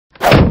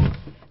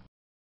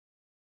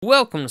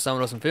Welcome to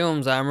Some Awesome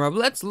Films. I'm Rob.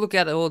 Let's look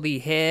at all the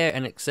hair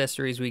and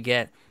accessories we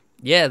get.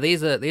 Yeah,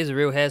 these are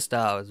real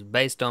hairstyles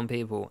based on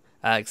people.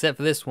 Except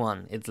for this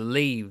one, it's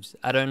leaves.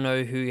 I don't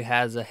know who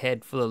has a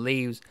head full of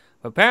leaves,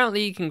 but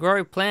apparently you can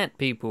grow plant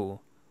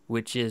people,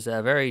 which is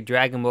very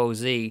Dragon Ball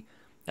Z.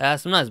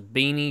 Some nice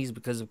beanies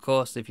because, of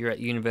course, if you're at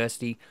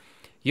university,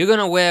 you're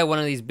gonna wear one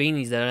of these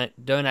beanies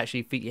that don't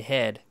actually fit your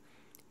head,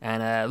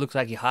 and it looks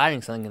like you're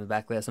hiding something in the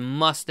back there. Some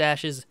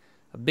mustaches.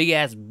 A big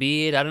ass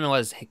beard. I don't know why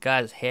this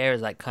guy's hair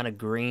is like kind of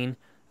green.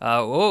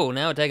 Oh,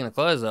 now we're taking the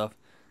clothes off.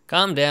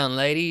 Calm down,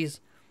 ladies.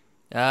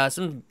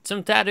 Some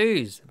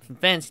tattoos, some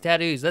fancy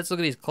tattoos. Let's look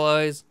at his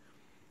clothes.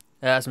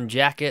 Some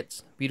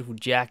jackets, beautiful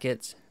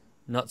jackets,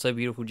 not so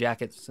beautiful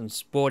jackets. Some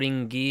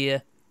sporting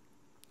gear.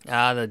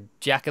 The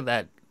jacket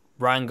that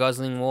Ryan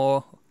Gosling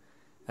wore.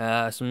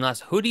 Some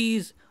nice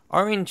hoodies,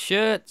 orange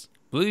shirts,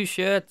 blue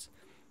shirts,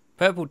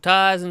 purple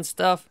ties and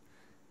stuff.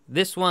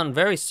 This one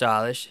very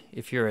stylish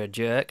if you're a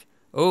jerk.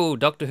 Oh,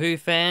 Doctor Who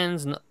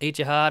fans, eat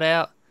your heart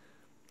out.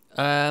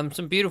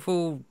 Some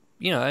beautiful,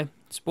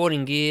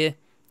 sporting gear,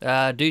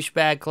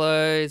 douchebag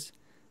clothes,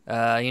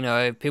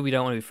 people you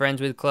don't want to be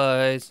friends with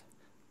clothes,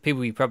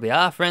 people you probably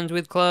are friends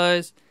with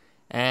clothes,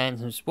 and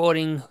some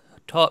sporting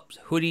tops,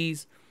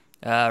 hoodies,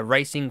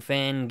 racing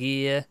fan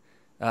gear,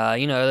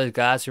 those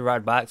guys who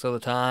ride bikes all the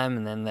time,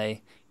 and then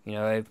they,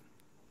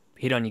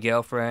 hit on your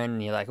girlfriend,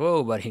 and you're like,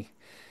 whoa, buddy,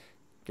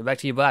 get back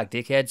to your bike,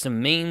 dickhead. Some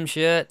meme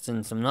shirts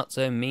and some not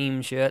so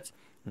meme shirts.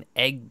 An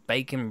egg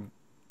bacon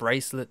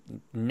bracelet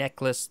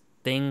necklace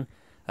thing.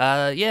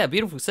 Yeah,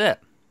 beautiful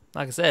set.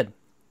 Like I said,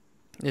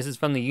 this is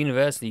from the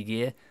university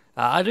gear.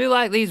 I do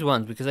like these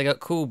ones because they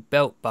got cool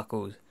belt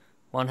buckles.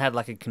 One had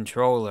like a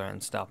controller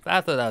and stuff. I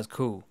thought that was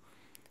cool.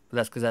 But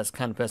that's because that's the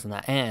kind of person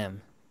I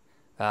am.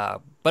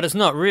 But it's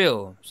not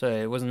real, so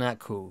it wasn't that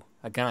cool.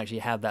 I can't actually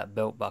have that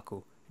belt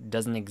buckle. It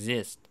doesn't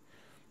exist.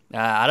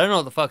 I don't know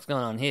what the fuck's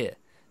going on here.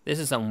 This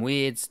is some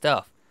weird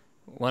stuff.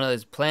 One of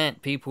those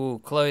plant people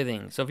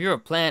clothing. So if you're a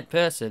plant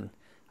person,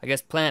 I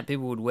guess plant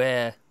people would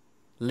wear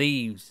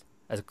leaves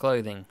as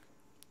clothing.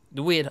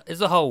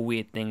 It's a whole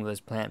weird thing with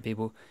those plant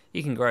people.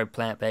 You can grow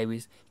plant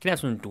babies. You can have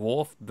some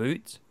dwarf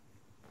boots,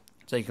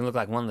 so you can look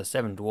like one of the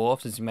 7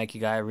 dwarfs as you make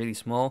your guy really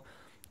small.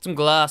 Some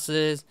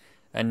glasses,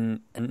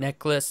 and a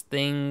necklace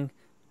thing,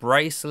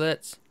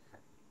 bracelets.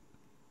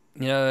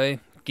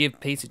 Give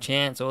peace a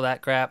chance, all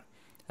that crap.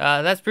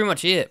 That's pretty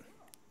much it.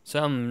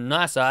 Some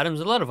nice items,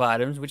 a lot of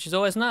items, which is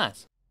always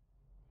nice.